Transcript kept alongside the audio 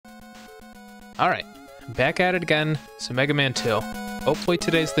Alright, back at it again. So Megaman 2. Hopefully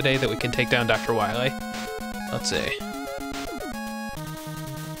today's the day that we can take down Dr. Wily. Let's see.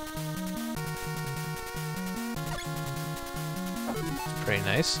 Pretty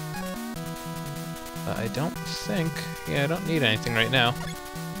nice. But I don't think... Yeah, I don't need anything right now.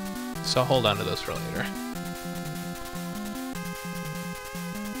 So I'll hold on to those for later.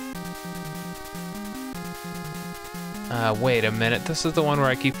 Wait a minute. This is the one where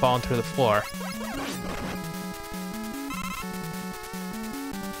I keep falling through the floor.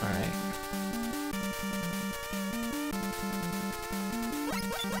 Alright.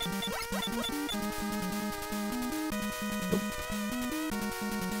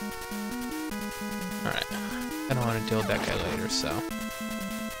 Alright. I don't want to deal with that guy later, so...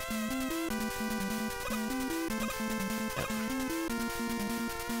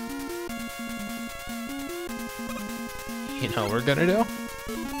 You know what we're gonna do?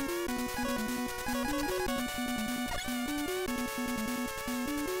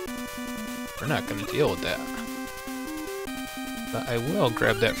 We're not gonna deal with that. But I will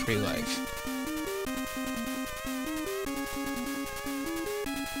grab that free life.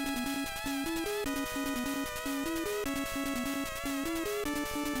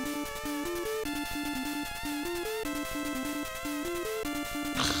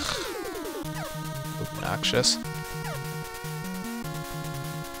 Obnoxious.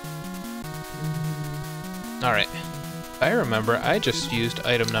 Alright, if I remember, I just used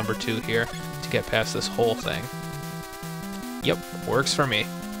item number 2 here to get past this whole thing. Yep, works for me.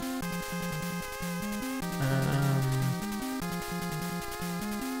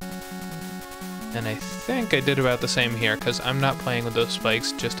 And I think I did about the same here, because I'm not playing with those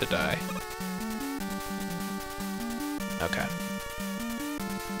spikes just to die. Okay.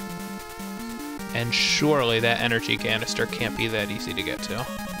 And surely that energy canister can't be that easy to get to.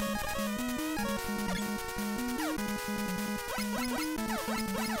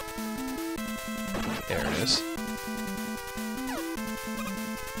 There it is.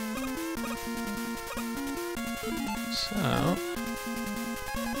 So,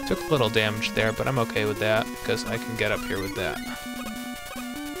 took a little damage there, but I'm okay with that, because I can get up here with that.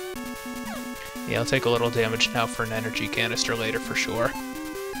 Yeah, I'll take a little damage now for an energy canister later for sure.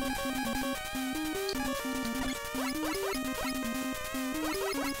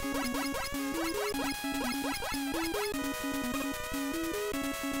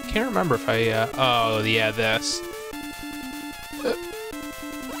 Can't remember if I, oh, yeah, this.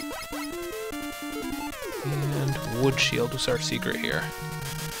 And wood shield was our secret here.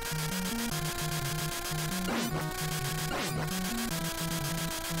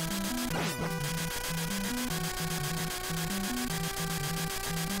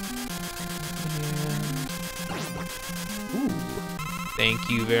 And, ooh, thank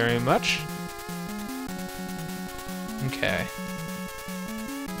you very much. Okay.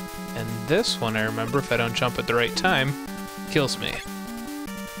 And this one, I remember, if I don't jump at the right time, kills me.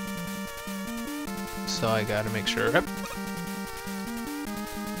 So I gotta make sure. Yep.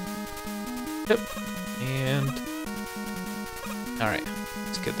 Yep. And... Alright,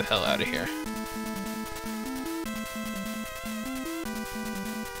 let's get the hell out of here.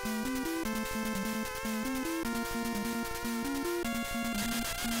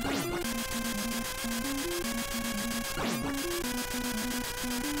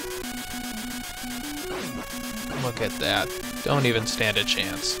 Look at that. Don't even stand a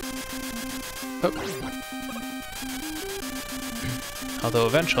chance. Oh. Although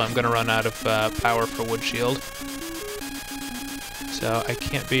eventually I'm going to run out of power for wood shield. So I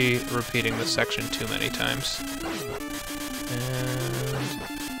can't be repeating this section too many times. And...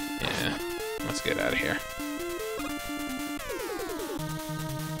 yeah, let's get out of here.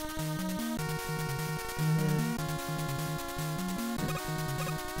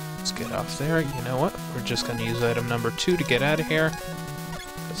 Get off there. You know what? We're just going to use item number 2 to get out of here.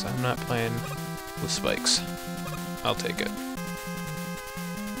 Because I'm not playing with spikes. I'll take it.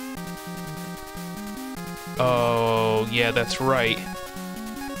 Oh, yeah, that's right.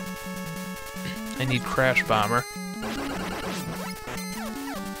 I need Crash Bomber. And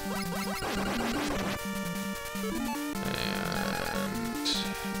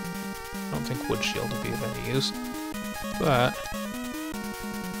I don't think Wood Shield will be of any use. But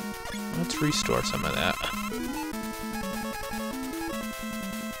let's restore some of that.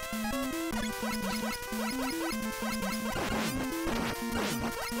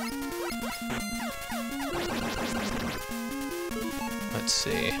 Let's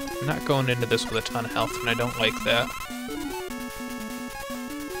see. I'm not going into this with a ton of health, and I don't like that.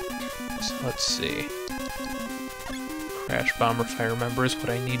 So let's see. Crash Bomber, if I remember, is what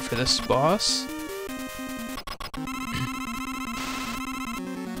I need for this boss.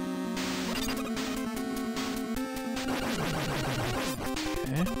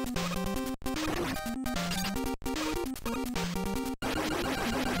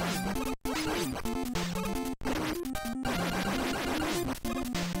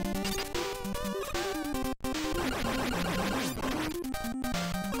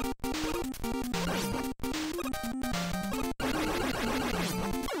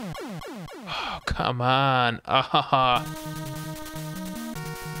 Come on. Ah.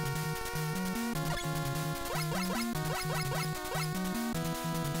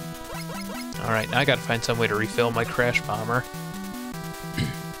 Alright, now I gotta find some way to refill my Crash Bomber.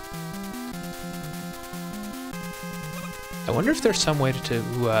 I wonder if there's some way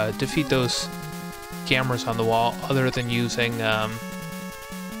to defeat those cameras on the wall other than using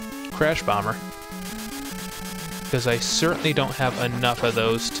Crash Bomber. Because I certainly don't have enough of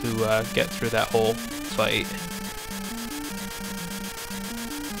those to get through that whole fight.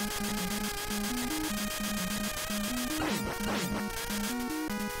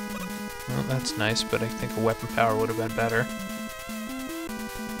 Well, that's nice, but I think a weapon power would have been better.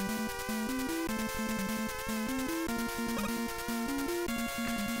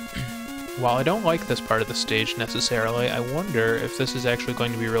 While I don't like this part of the stage necessarily, I wonder if this is actually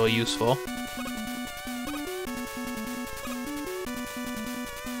going to be really useful.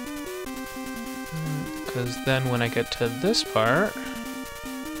 Because then when I get to this part,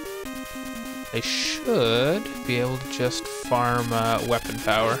 I should be able to just farm weapon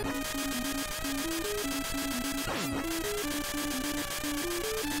power.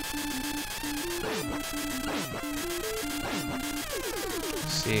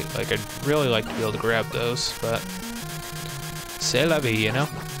 See, like, I'd really like to be able to grab those, but c'est la vie, you know?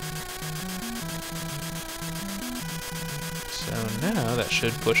 So now that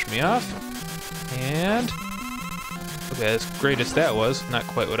should push me off. And okay, as great as that was, not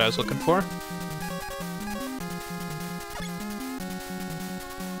quite what I was looking for.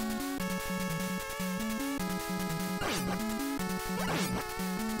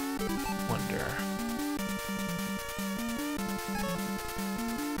 Wonder.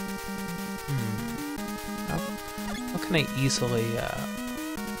 How can I easily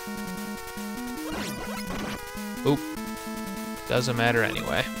oop. Doesn't matter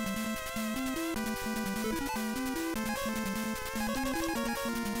anyway.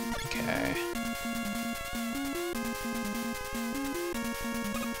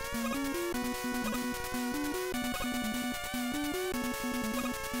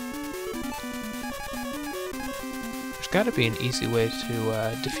 There's gotta be an easy way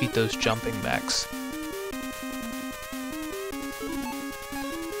to defeat those jumping mechs.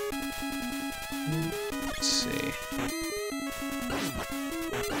 Let's see.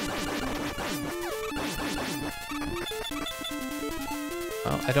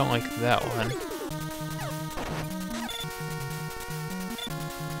 Well, I don't like that one.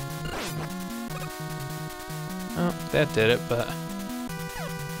 Oh, that did it, but...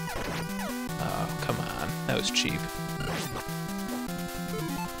 oh, come on. That was cheap.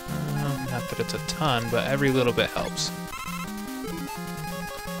 Not that it's a ton, but every little bit helps.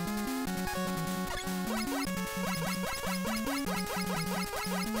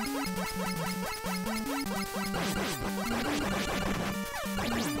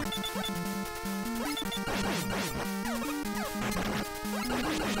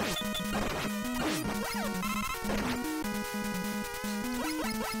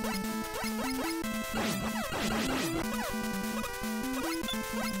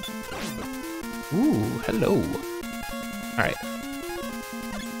 Ooh, hello. Alright.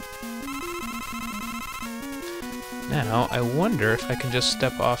 Now, I wonder if I can just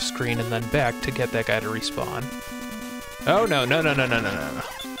step off screen and then back to get that guy to respawn. Oh, no, no, no, no, no, no, no, no.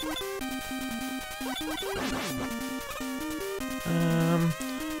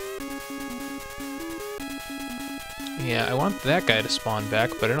 Yeah, I want that guy to spawn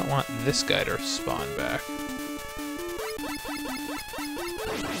back, but I don't want this guy to spawn back.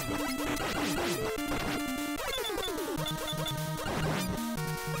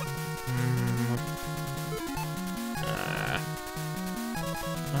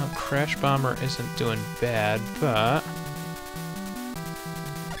 Crash Bomber isn't doing bad, but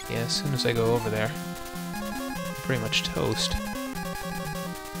yeah, as soon as I go over there, I'm pretty much toast.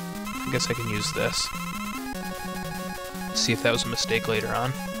 I guess I can use this. See if that was a mistake later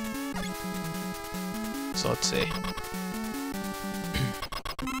on. So let's see.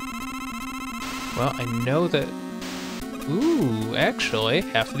 Well, I know that... ooh, actually,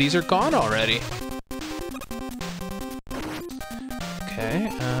 half of these are gone already.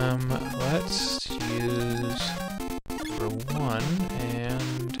 Let's use number 1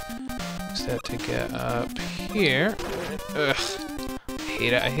 and use that to get up here. Ugh. I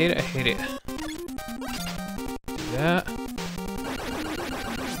hate it, I hate it, I hate it. Do that.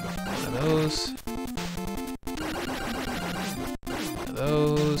 One of those. One of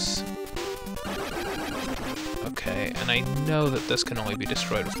those. Okay, and I know that this can only be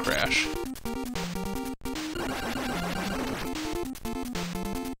destroyed with Crash.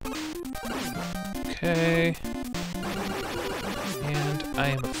 Okay. And I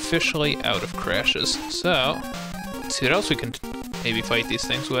am officially out of crashes. So, let's see what else we can maybe fight these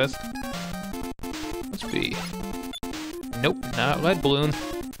things with. Let's be... Nope, not lead balloon.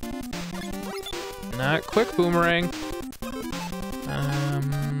 Not quick boomerang.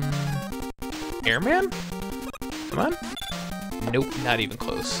 Airman? Come on. Nope, not even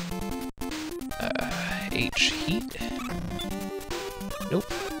close. H heat.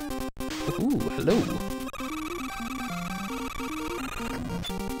 Nope. Ooh, hello.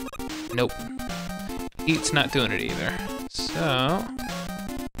 Nope. Heat's not doing it either. So,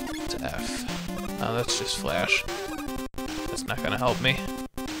 it's F. Oh, that's just flash. That's not gonna help me.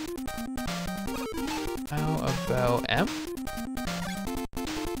 How about M?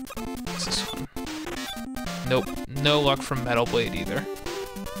 What's this one? Nope, no luck from Metal Blade either.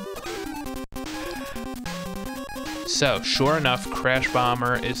 So, sure enough, Crash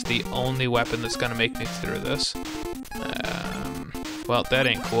Bomber is the only weapon that's gonna make me through this. Well, that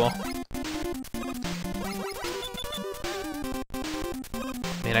ain't cool.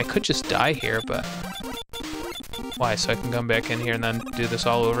 I mean, I could just die here, but... Why, so I can come back in here and then do this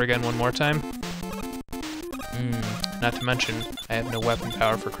all over again one more time? Not to mention, I have no weapon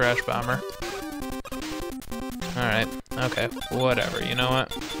power for Crash Bomber. Alright, okay, whatever, you know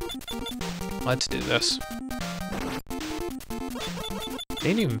what? Let's do this. It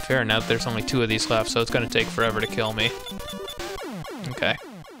ain't even fair now that there's only 2 of these left, so it's gonna take forever to kill me. Okay,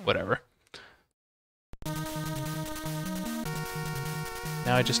 whatever.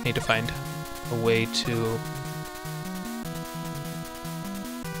 Now I just need to find a way to...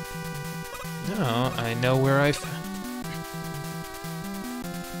 No, I know where I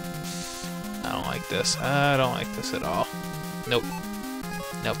don't like this. I don't like this at all. Nope.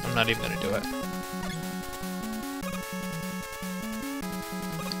 Nope, I'm not even gonna do it.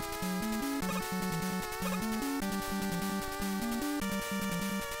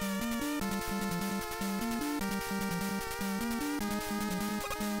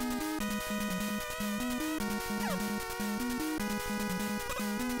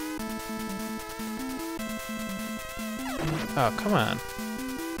 Oh, come on.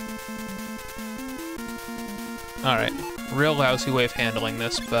 Alright, real lousy way of handling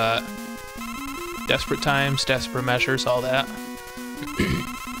this, but desperate times, desperate measures, all that.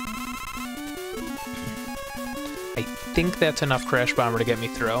 I think that's enough Crash Bomber to get me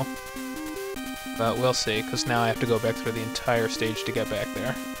through. But we'll see, because now I have to go back through the entire stage to get back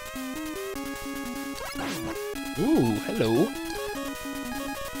there. Ooh, hello.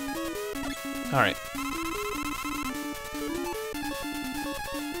 Alright.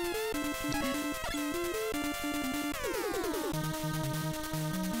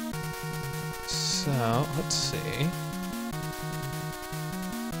 So, let's see.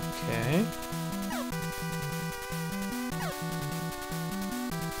 Okay.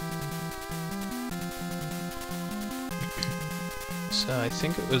 So, I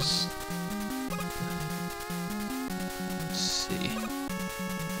think it was... Let's see.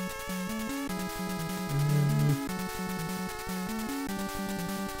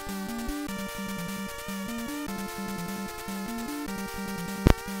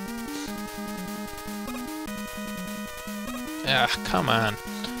 Ah, come on.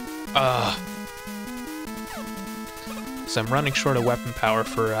 So I'm running short of weapon power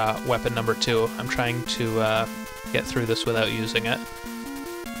for weapon number 2. I'm trying to get through this without using it.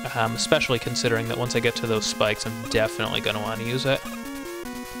 Especially considering that once I get to those spikes, I'm definitely going to want to use it.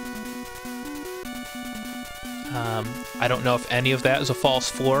 I don't know if any of that is a false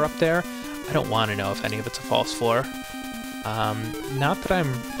floor up there. I don't want to know if any of it's a false floor. Not that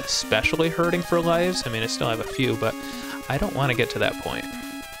I'm especially hurting for lives. I mean, I still have a few, but I don't want to get to that point.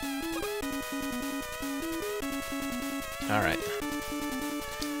 Alright.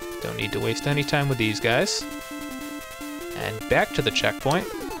 Don't need to waste any time with these guys. And back to the checkpoint.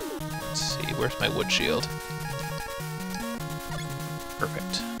 Let's see, where's my wood shield?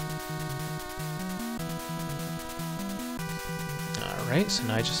 Perfect. Alright, so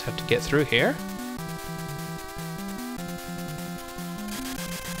now I just have to get through here.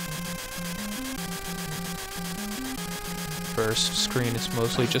 first screen is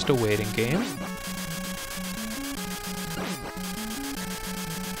mostly just a waiting game.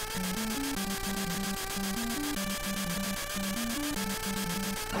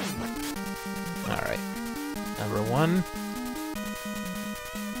 Alright, number 1.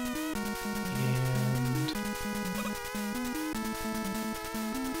 And...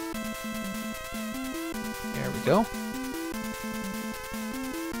 there we go.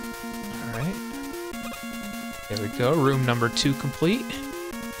 Alright. There we go, room number 2 complete.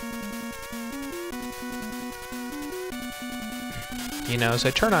 You know, as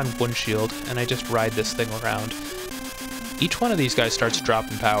I turn on windshield and I just ride this thing around, each one of these guys starts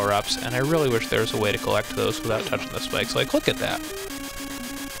dropping power-ups, and I really wish there was a way to collect those without touching the spikes. Like, look at that.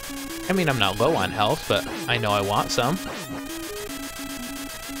 I mean, I'm not low on health, but I know I want some.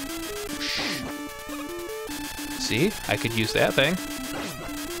 See? I could use that thing.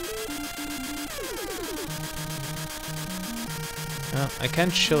 Well, I can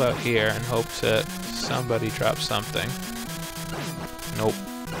chill out here and hope that somebody drops something. Nope.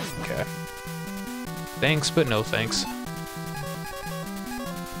 Okay. Thanks, but no thanks.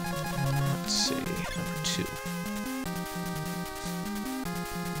 Let's see. Number 2.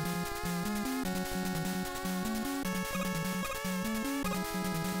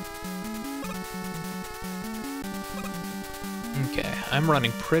 Okay, I'm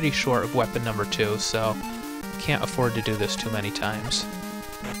running pretty short of weapon number 2, so can't afford to do this too many times.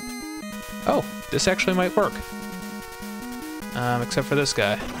 Oh, this actually might work. Except for this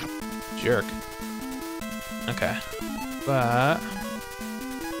guy. Jerk. Okay. But...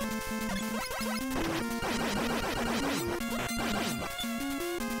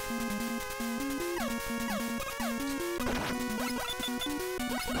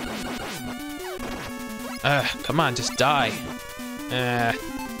 come on, just die.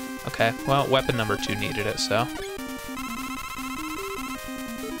 Okay, well, weapon number 2 needed it, so...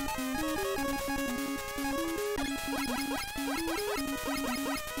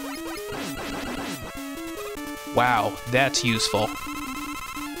 wow, that's useful.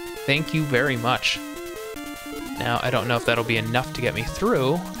 Thank you very much. Now, I don't know if that'll be enough to get me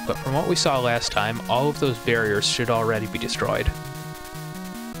through, but from what we saw last time, all of those barriers should already be destroyed.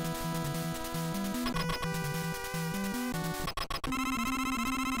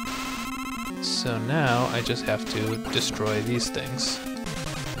 So now I just have to destroy these things.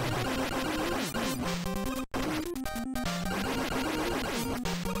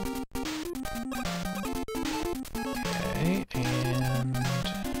 Okay, and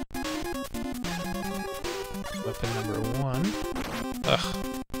weapon number 1. Ugh.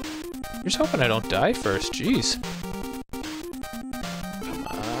 You're just hoping I don't die first, jeez. Come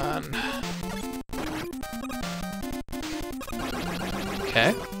on.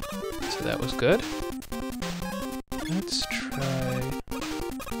 Okay. So that was good. Let's try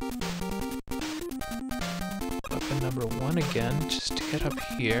weapon number 1 again, just to get up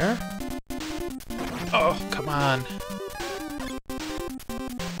here. Oh, come on.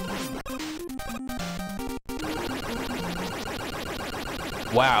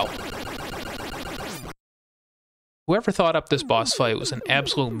 Wow. Whoever thought up this boss fight was an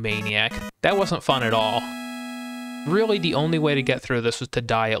absolute maniac. That wasn't fun at all. Really, the only way to get through this was to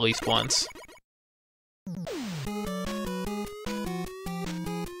die at least once.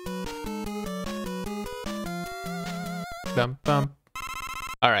 Bum bum.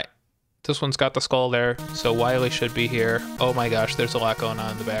 Alright. This one's got the skull there, so Wily should be here. Oh my gosh, there's a lot going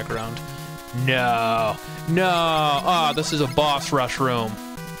on in the background. No! No! Oh, this is a boss rush room.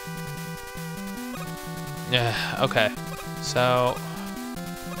 Yeah, okay. So...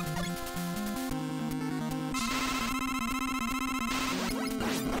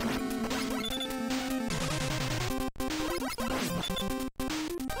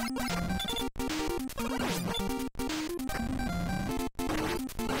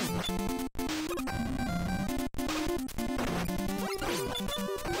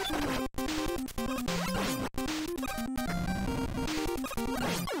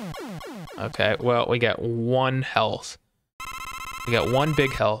 okay, well, we got 1 health. We got 1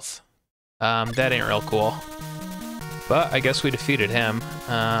 big health. That ain't real cool. But I guess we defeated him.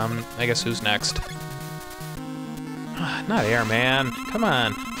 I guess who's next? Not Airman. Come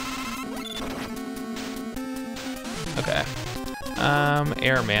on. Okay.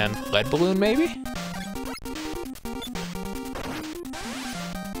 Airman. Lead balloon, maybe?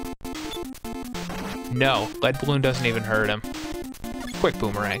 No, lead balloon doesn't even hurt him. Quick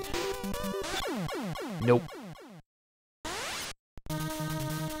boomerang. Nope.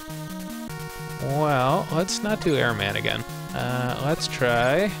 Well, let's not do Airman again. Let's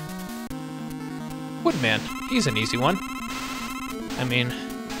try... Woodman. He's an easy one. I mean,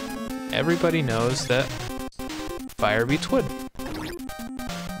 everybody knows that fire beats wood.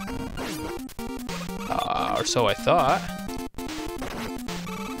 Or so I thought.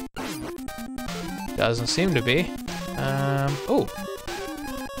 Doesn't seem to be. Oh.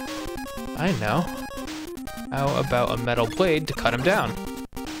 I know. How about a metal blade to cut him down?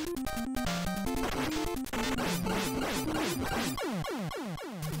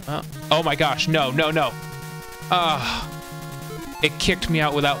 Oh my gosh, no, no, no. It kicked me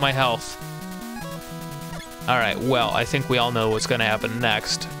out without my health. Alright, well, I think we all know what's gonna happen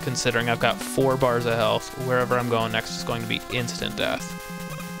next, considering I've got 4 bars of health. Wherever I'm going next is going to be instant death.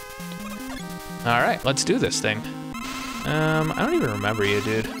 Alright, let's do this thing. I don't even remember you,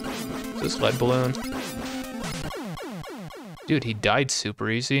 dude. Is this lead balloon? Dude, he died super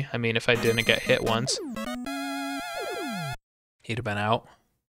easy. I mean, if I didn't get hit once, he'd have been out.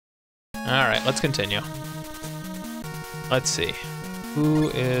 Alright, let's continue. Let's see. Who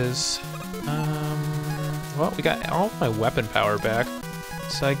is... well, we got all of my weapon power back.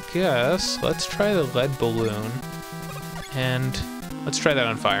 So I guess let's try the lead balloon. And let's try that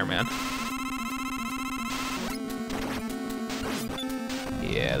on Fireman.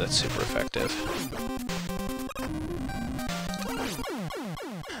 Yeah, that's super effective.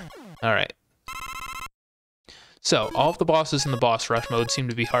 Alright. So, all of the bosses in the boss rush mode seem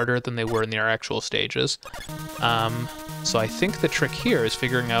to be harder than they were in their actual stages. So I think the trick here is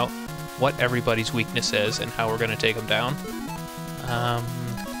figuring out what everybody's weakness is and how we're going to take them down.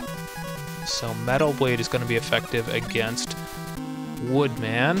 So Metal Blade is going to be effective against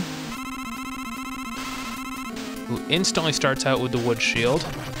Woodman, who instantly starts out with the Wood Shield.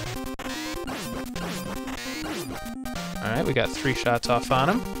 Alright, we got 3 shots off on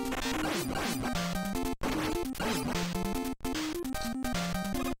him.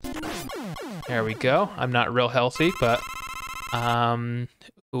 There we go. I'm not real healthy, but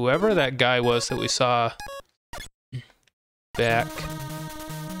whoever that guy was that we saw back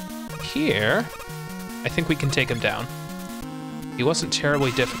here, I think we can take him down. He wasn't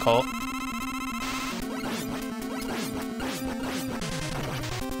terribly difficult.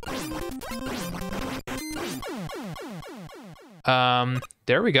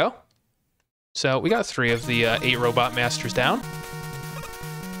 There we go. So we got 3 of the 8 robot masters down.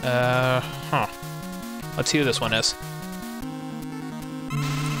 Let's see who this one is.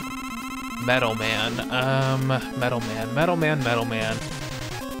 Metal Man. Metal Man. Metal Man. Metal Man.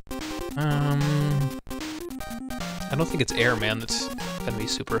 I don't think it's Airman that's gonna be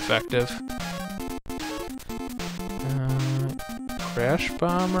super effective. Crash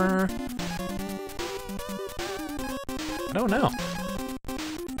Bomber. I don't know.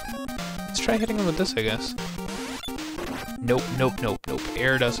 Let's try hitting him with this, I guess. Nope, nope, nope, nope.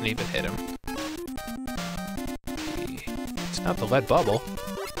 Air doesn't even hit him. It's not the lead bubble.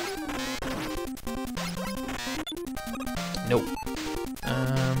 Nope.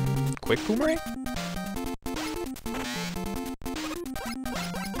 Quick boomerang?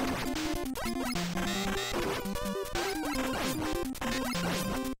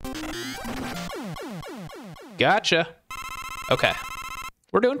 Gotcha. Okay.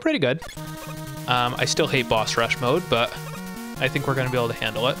 We're doing pretty good. I still hate boss rush mode, but I think we're going to be able to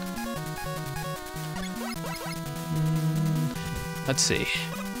handle it. Let's see.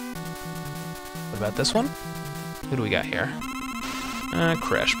 What about this one? Who do we got here?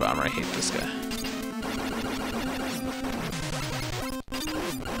 Crash Bomber. I hate this guy.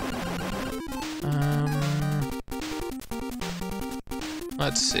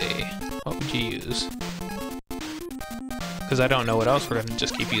 Let's see. What would you use? Because I don't know what else. We're going to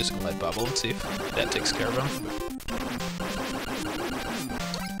just keep using Lead Bubble and see if that takes care of him.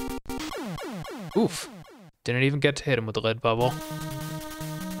 Oof. Didn't even get to hit him with the Lead Bubble.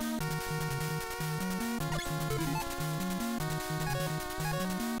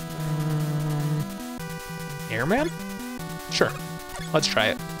 Airman? Sure. Let's try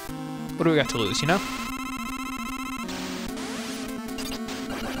it. What do we got to lose, you know?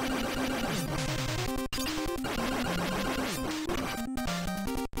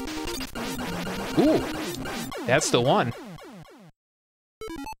 Ooh, that's the one.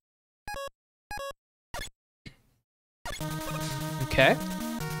 Okay,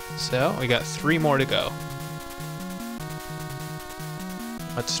 so we got 3 more to go.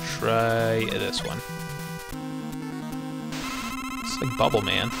 Let's try this one. It's like Bubble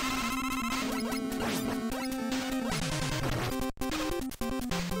Man.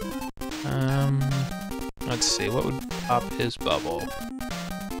 Let's see, what would pop his bubble?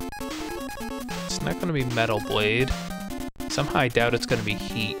 It's not going to be Metal Blade. Somehow I doubt it's going to be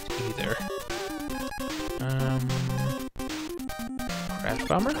Heat either.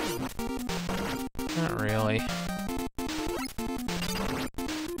 bomber? Not really.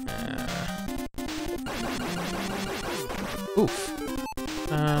 Oof.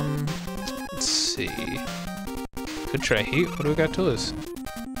 Let's see. Could try heat. What do we got to lose?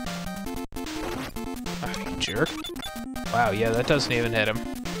 Ah, you jerk. Wow, yeah, that doesn't even hit him.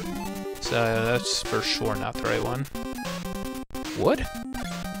 So that's for sure not the right one. Wood?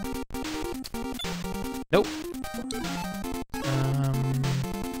 Nope.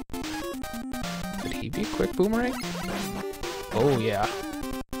 Could he be a quick boomerang? Oh, yeah.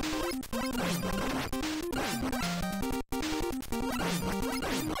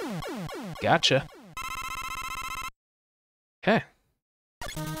 Gotcha. Okay.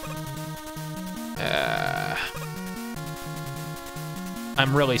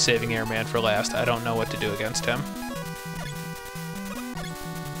 I'm really saving Airman for last. I don't know what to do against him.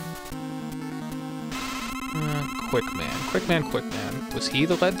 Quick man. Was he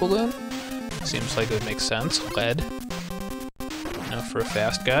the lead balloon? Seems like it would make sense. Lead. Enough for a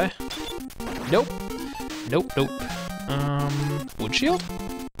fast guy. Nope. Nope. Wood shield?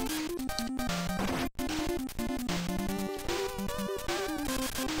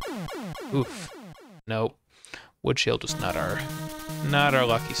 Oof. Nope. Wood shield was not our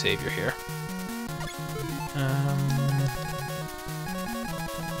lucky savior here.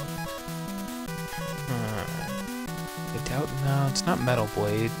 I doubt. No, it's not Metal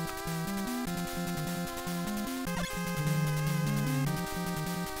Blade.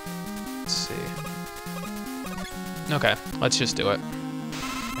 Let's see. Okay, let's just do it.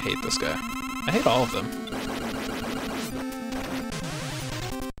 I hate this guy. I hate all of them.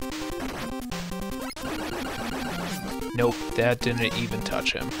 Nope, that didn't even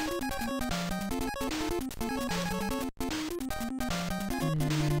touch him.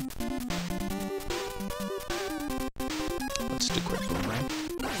 Let's do quick boomerang.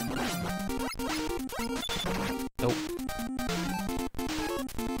 Nope.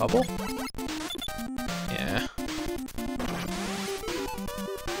 Bubble? Yeah.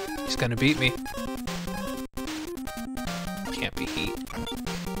 He's gonna beat me. Can't be heat.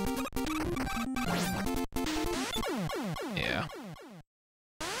 Yeah.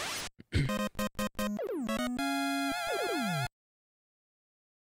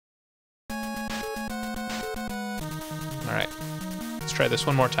 Alright. Let's try this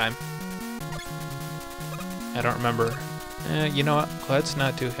one more time. I don't remember. You know what? Let's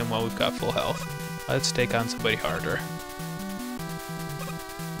not do him while we've got full health. Let's take on somebody harder.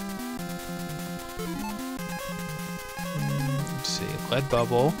 Let's see. Lead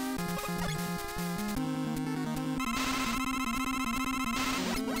bubble.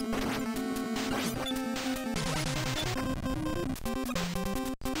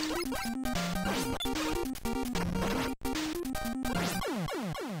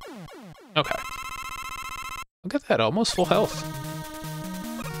 Okay. Look at that, almost full health.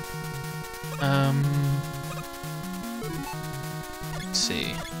 Let's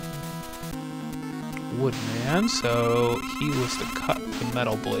see. Woodman, so he was the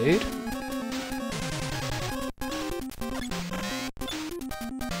metal blade.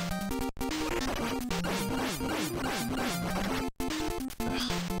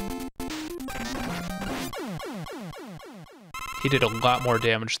 He did a lot more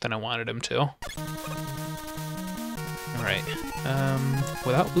damage than I wanted him to. Alright.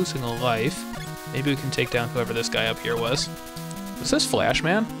 Without losing a life, maybe we can take down whoever this guy up here was. Was this Flash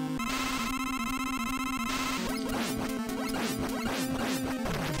Man?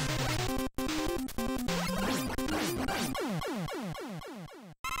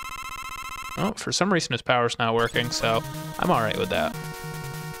 Oh, for some reason his power's not working, so I'm alright with that.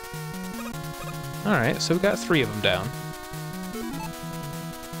 Alright, so we got 3 of them down.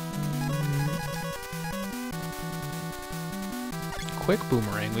 Quick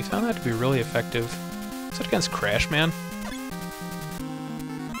boomerang. We found that to be really effective. Is that against Crash Man?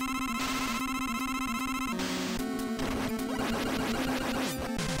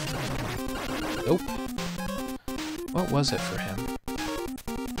 Nope. What was it for him?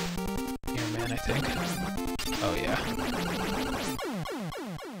 Airman, I think. Oh, yeah.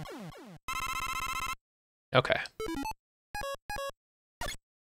 Okay.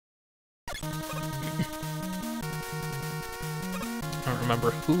 I don't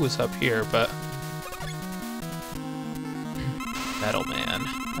remember who was up here, but... Metal Man.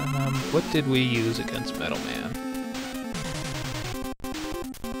 What did we use against Metal Man?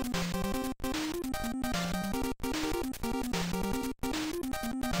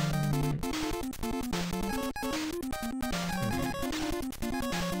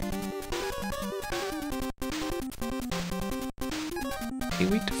 he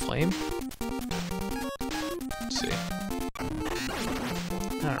weak to flame? Let's see.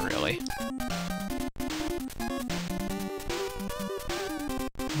 Not really.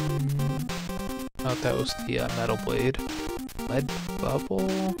 Oh, that was the metal blade. Lead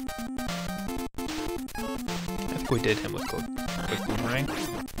bubble? I think we did him with quick boomerang.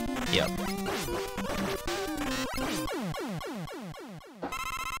 Yep.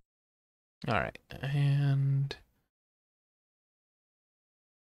 Alright, and...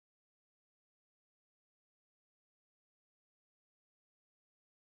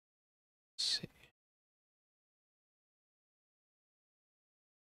 let's see.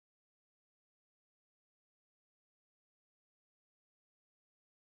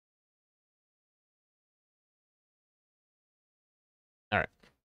 Alright,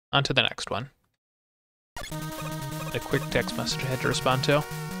 on to the next one. A quick text message I had to respond to.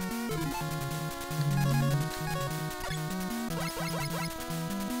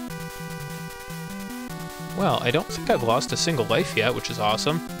 Well, I don't think I've lost a single life yet, which is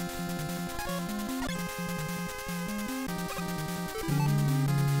awesome.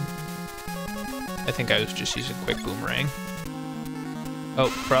 I think I was just using quick boomerang. Oh,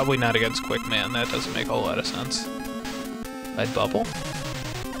 probably not against quick man. That doesn't make a whole lot of sense. Lead bubble?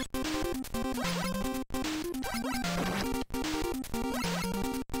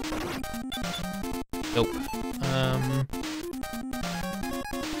 Nope.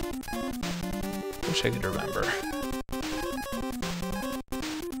 Wish I could remember.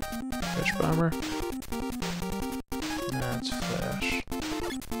 Flash bomber? That's flash.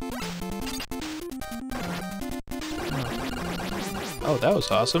 Oh, that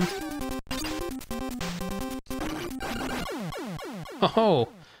was awesome. Oh,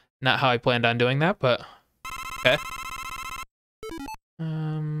 not how I planned on doing that, but okay.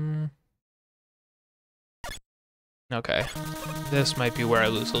 Okay, this might be where I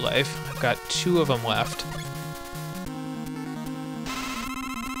lose a life. I've got 2 of them left.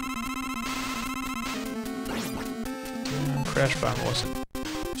 Crash bomb wasn't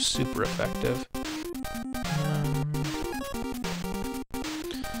super effective.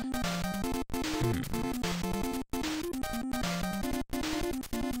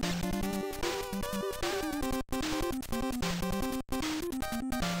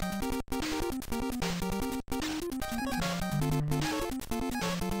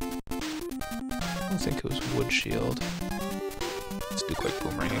 I think it was wood shield. Let's do quick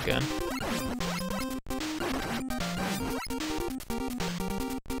boomerang again.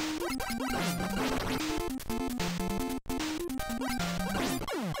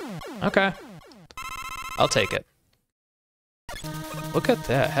 Okay. I'll take it. Look at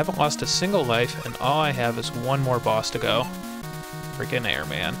that. Haven't lost a single life, and all I have is 1 more boss to go. Freaking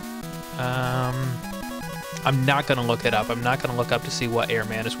Airman. I'm not gonna look it up. I'm not gonna look up to see what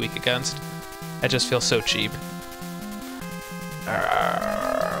Airman is weak against. That just feels so cheap.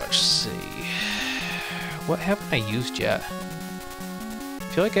 Let's see. What haven't I used yet?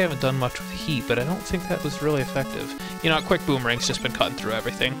 I feel like I haven't done much with heat, but I don't think that was really effective. You know what? Quick boomerang's just been cutting through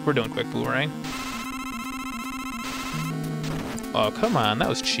everything. We're doing quick boomerang. Oh, come on. That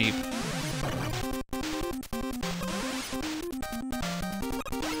was cheap.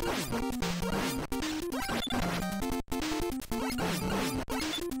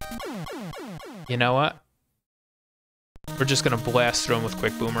 You know what? We're just gonna blast through him with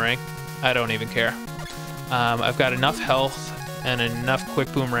quick boomerang. I don't even care. I've got enough health and enough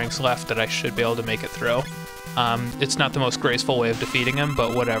quick boomerangs left that I should be able to make it through. It's not the most graceful way of defeating him,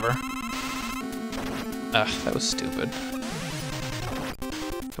 but whatever. Ugh, that was stupid.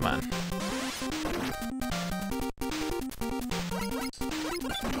 Come on.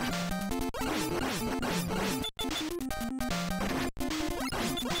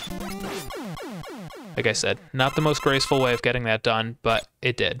 Like I said, not the most graceful way of getting that done, but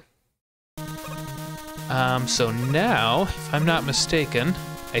it did. So now, if I'm not mistaken,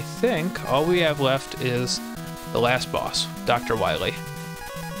 I think all we have left is the last boss, Dr. Wily.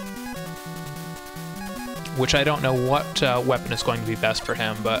 Which I don't know what weapon is going to be best for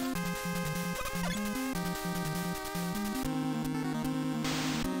him, but...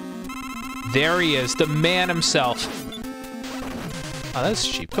 there he is, the man himself. Oh, that's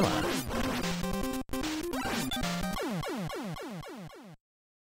cheap, come on.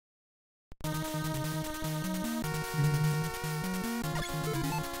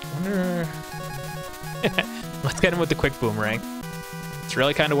 Let's get him with the quick boomerang. It's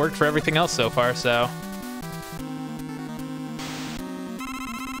really kind of worked for everything else so far, so...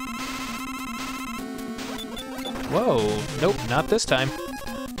 Whoa, nope, not this time.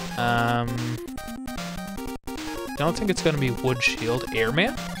 don't think it's going to be Wood Shield.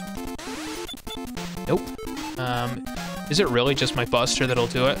 Airman? Nope. Is it really just my Buster that'll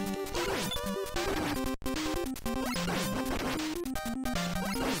do it?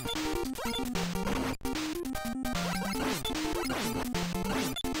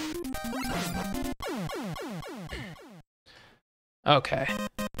 Okay.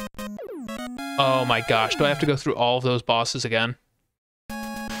 Oh my gosh, do I have to go through all of those bosses again?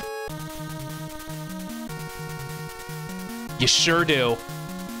 You sure do.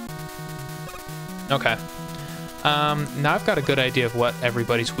 Okay. Now I've got a good idea of what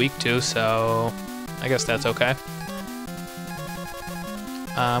everybody's weak to, so I guess that's okay.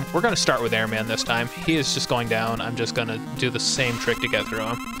 We're gonna start with Airman this time. He is just going down. I'm just gonna do the same trick to get through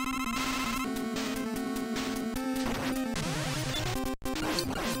him.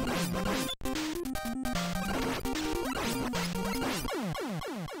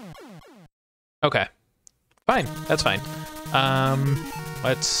 Okay. Fine. That's fine.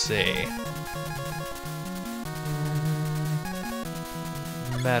 Let's see.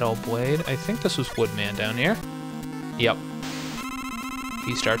 Metal Blade. I think this was Woodman down here. Yep.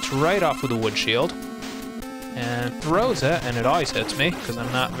 He starts right off with a Wood Shield. And throws it, and it always hits me, because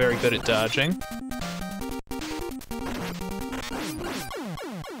I'm not very good at dodging.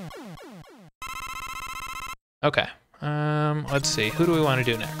 Okay. Let's see. Who do we want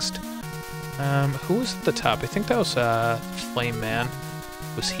to do next? Who was at the top? I think that was, Flame Man.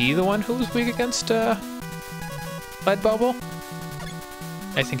 Was he the one who was weak against, Lead Bubble?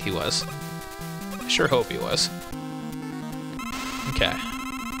 I think he was. I sure hope he was. Okay.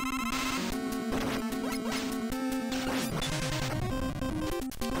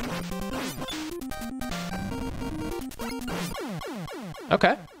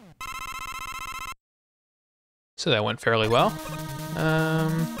 Okay. So that went fairly well.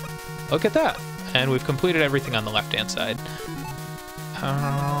 Look at that. And we've completed everything on the left-hand side.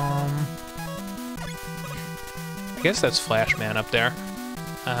 I guess that's Flashman up there.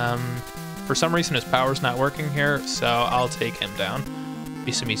 For some reason his power's not working here, so I'll take him down.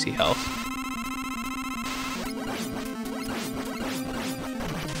 Be some easy health.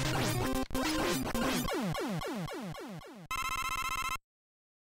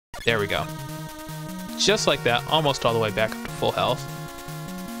 There we go. Just like that, almost all the way back up to full health.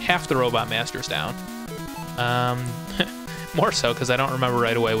 Half the Robot Master's down. More so, because I don't remember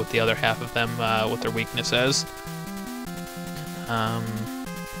right away what the other half of them, what their weakness is.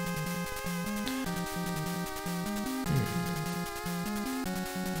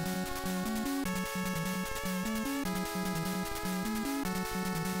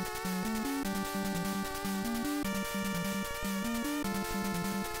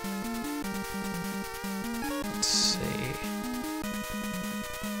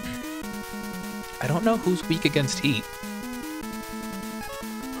 I don't know who's weak against heat.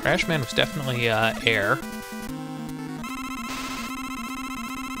 Crashman was definitely air.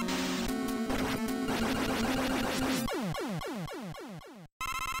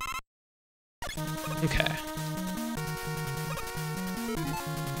 Okay.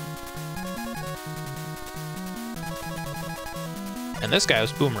 And this guy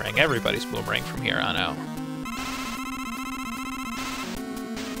was Boomerang. Everybody's Boomerang from here on out.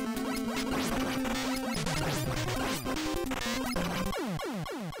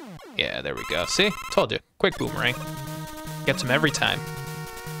 Yeah, there we go. See? Told you. Quick Boomerang. Gets him every time.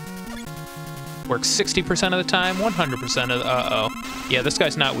 Works 60% of the time, 100% of the... Uh-oh. Yeah, this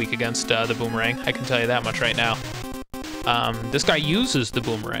guy's not weak against the Boomerang. I can tell you that much right now. This guy uses the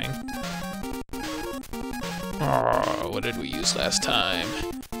Boomerang. Oh, what did we use last time?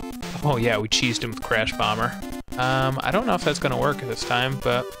 Oh, yeah, we cheesed him with Crash Bomber. I don't know if that's going to work this time,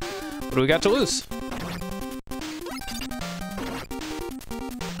 but what do we got to lose?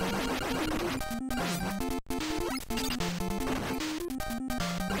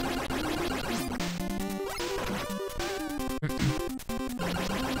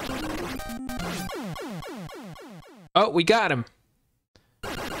 Oh, we got him.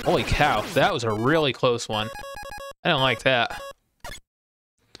 Holy cow, that was a really close one. I didn't like that.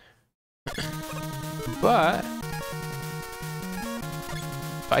 But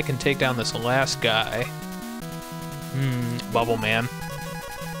if I can take down this last guy. Bubble Man.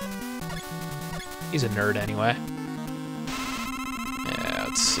 He's a nerd anyway. Yeah,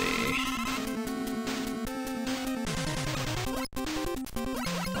 let's see.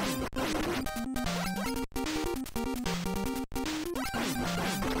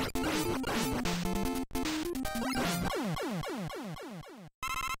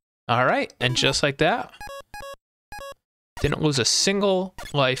 All right, and just like that, didn't lose a single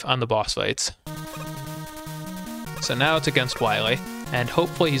life on the boss fights. So now it's against Wily, and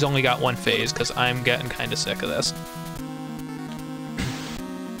hopefully he's only got one phase, because I'm getting kind of sick of this.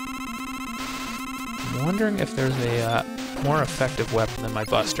 I'm wondering if there's a more effective weapon than my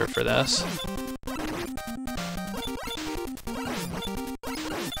Buster for this.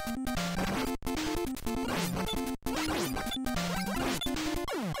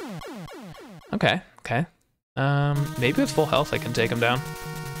 Okay, okay. Maybe with full health I can take him down.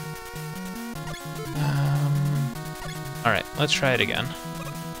 Alright, let's try it again.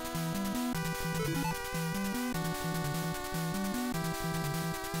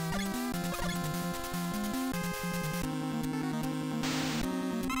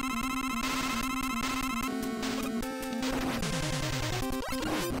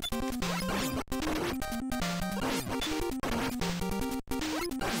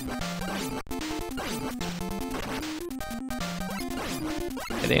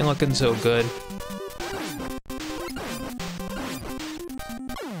 It ain't looking so good.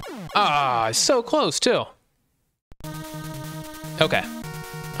 Ah, so close too. Okay.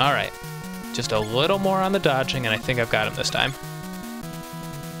 All right. Just a little more on the dodging, and I think I've got him this time.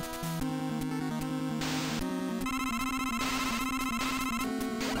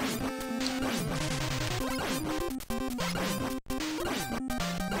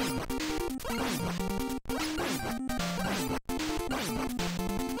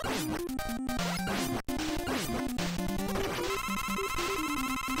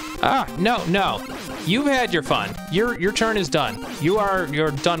 Ah, no, no. You've had your fun. Your turn is done. You're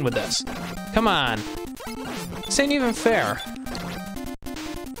done with this. Come on. This ain't even fair.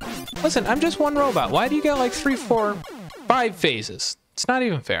 Listen, I'm just one robot. Why do you get like 3, 4, 5 phases? It's not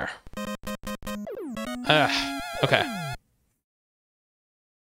even fair. Okay.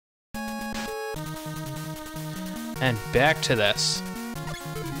 And back to this.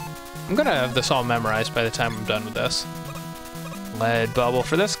 I'm gonna have this all memorized by the time I'm done with this. Lead bubble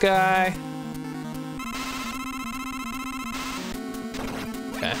for this guy.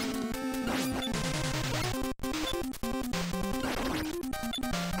 Okay.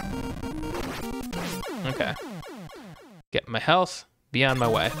 Okay. Get my health. Be on my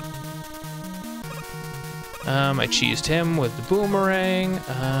way. I cheesed him with the boomerang.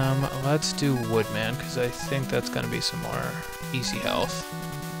 Let's do Woodman, because I think that's gonna be some more easy health.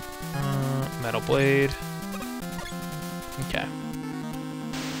 Metal blade. Okay.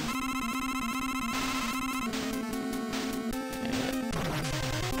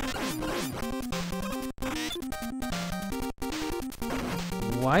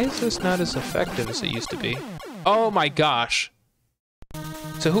 Why is this not as effective as it used to be? Oh my gosh.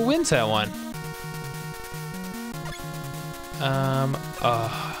 So who wins that one?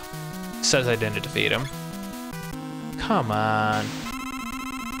 Says I didn't defeat him. Come on.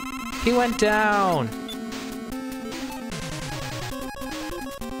 He went down.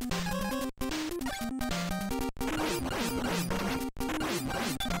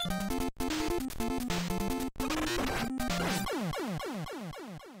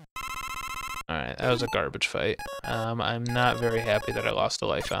 Alright, that was a garbage fight. I'm not very happy that I lost a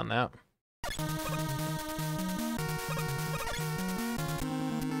life on that.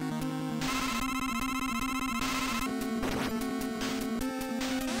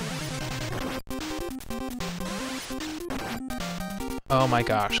 Oh my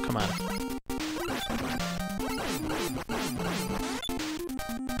gosh, come on.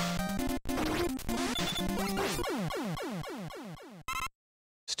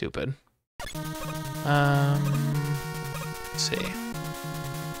 Stupid. Let's see.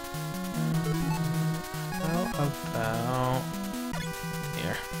 How about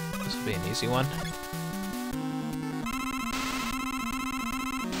here? This will be an easy one.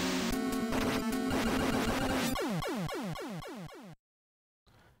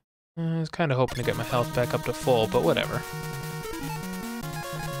 I was kind of hoping to get my health back up to full, but whatever.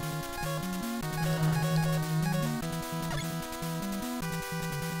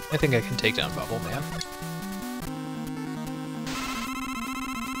 I think I can take down Bubble Man.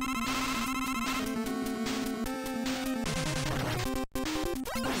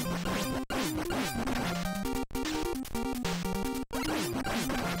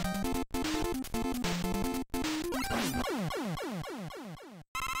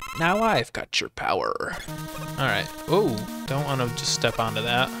 Now I've got your power. Alright. Oh, don't want to just step onto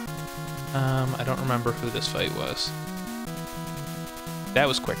that. I don't remember who this fight was. That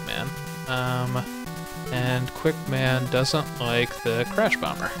was Quickman. And Quickman doesn't like the Crash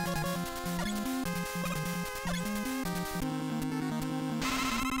Bomber.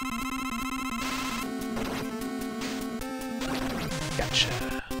 Gotcha.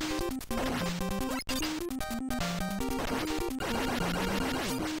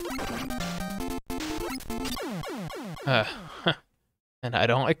 Uh, and I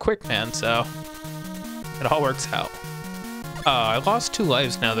don't like Quickman, so it all works out. I lost 2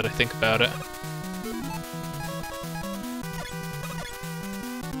 lives now that I think about it.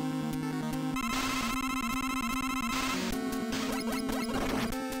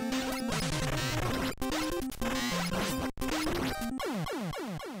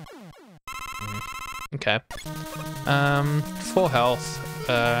 Okay. Full health.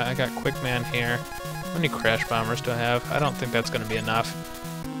 I got Quickman here. How many Crash Bombers do I have? I don't think that's gonna be enough.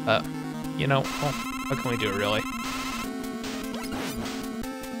 You know, well, what can we do, really?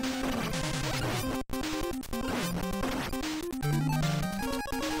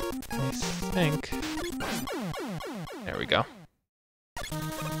 I think... There we go.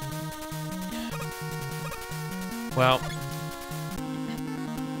 Well...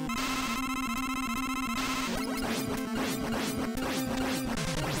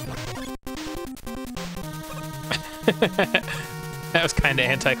 That was kind of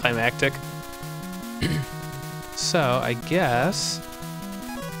anticlimactic. So, I guess...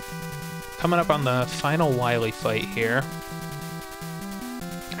 Coming up on the final Wily fight here.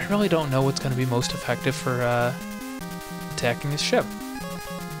 I really don't know what's going to be most effective for attacking his ship.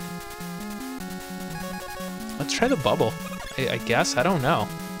 Let's try the bubble. I guess? I don't know.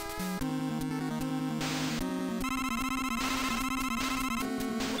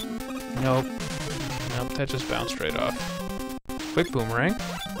 Nope. Nope, that just bounced right off. Quick boomerang.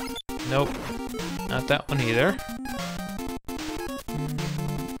 Nope. Not that one either.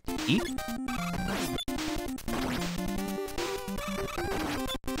 Eat?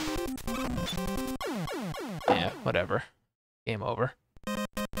 Yeah, whatever. Game over.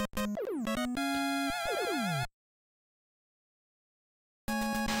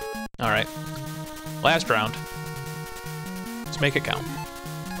 Alright. Last round. Let's make it count.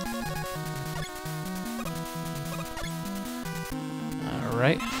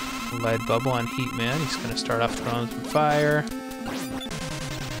 Alright. Lead bubble on Heatman. He's gonna start off throwing some fire.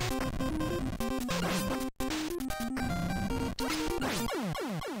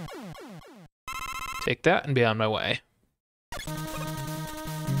 Take that and be on my way. I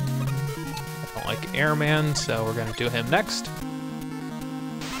don't like Airman, so we're gonna do him next.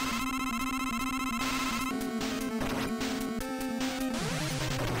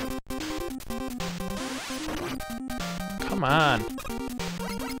 Come on.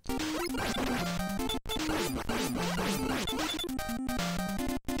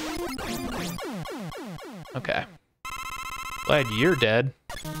 Okay. Glad you're dead.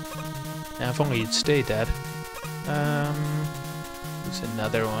 Now, if only you'd stay dead. There's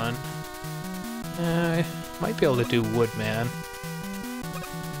another one. Might be able to do Woodman.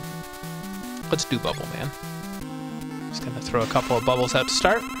 Let's do Bubble Man. Just gonna throw a couple of bubbles out to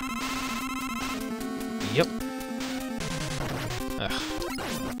start. Yep. Ugh.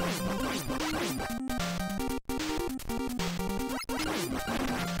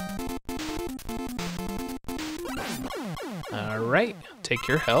 Alright, take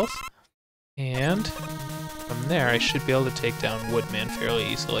your health. And from there, I should be able to take down Woodman fairly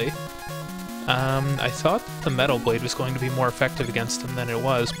easily. I thought the Metal Blade was going to be more effective against him than it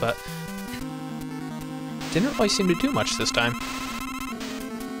was, but didn't really seem to do much this time.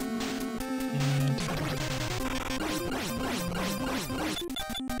 And...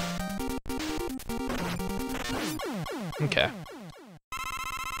 Okay.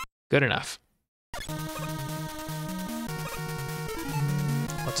 Good enough.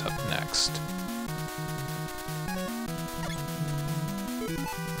 What's up next?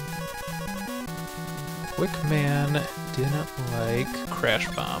 Quickman didn't like Crash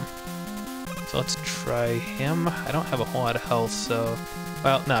Bomb. So let's try him. I don't have a whole lot of health, so...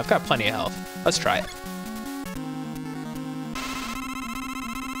 Well, no, I've got plenty of health. Let's try it.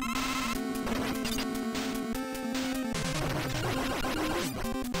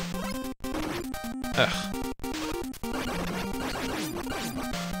 Ugh.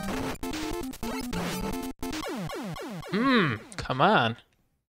 Come on.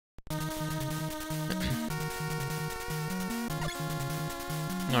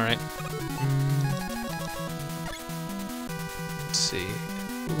 Alright. Let's see.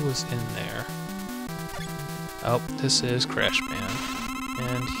 Who was in there? Oh, this is Crashman.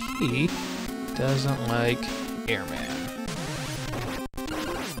 And he doesn't like Airman.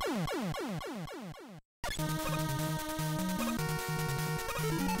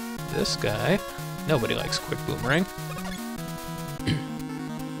 This guy, nobody likes Quick Boomerang.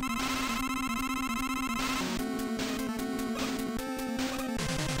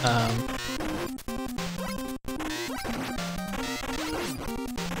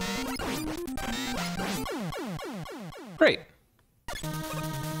 Great.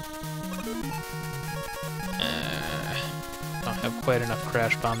 Don't have quite enough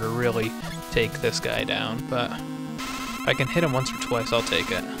Crash Bomb to really take this guy down, but if I can hit him once or twice, I'll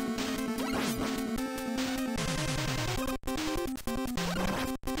take it.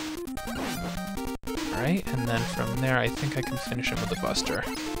 Alright, and then from there, I think I can finish him with a Buster.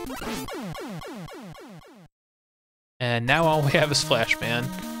 And now all we have is Flash Man,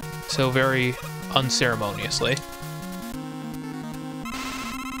 so very unceremoniously.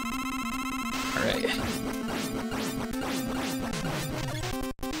 Alright.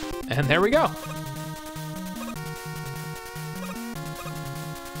 And there we go.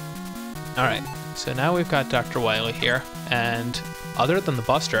 Alright, so now we've got Dr. Wily here, and other than the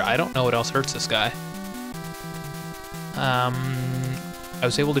Buster, I don't know what else hurts this guy. I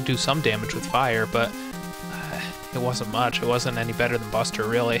was able to do some damage with fire, but it wasn't much. It wasn't any better than Buster,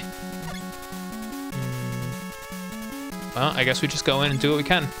 really. Well, I guess we just go in and do what we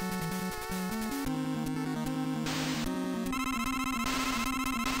can.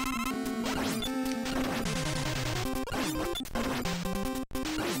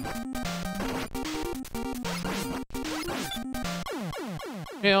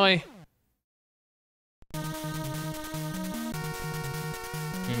 Really?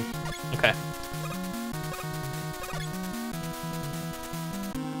 Okay.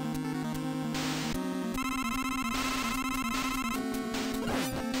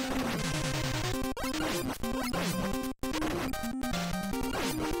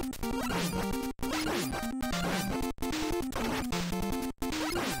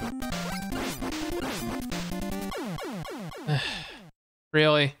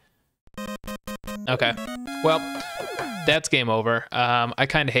 Really? Okay. Well, that's game over. I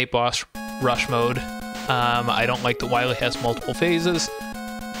kind of hate boss rush mode. I don't like that Wily has multiple phases.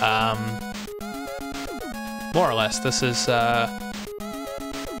 More or less, this is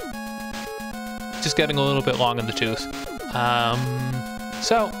just getting a little bit long in the tooth.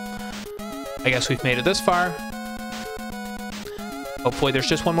 So, I guess we've made it this far. Hopefully there's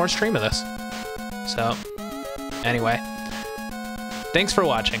just one more stream of this. So, anyway. Thanks for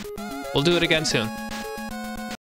watching. We'll do it again soon.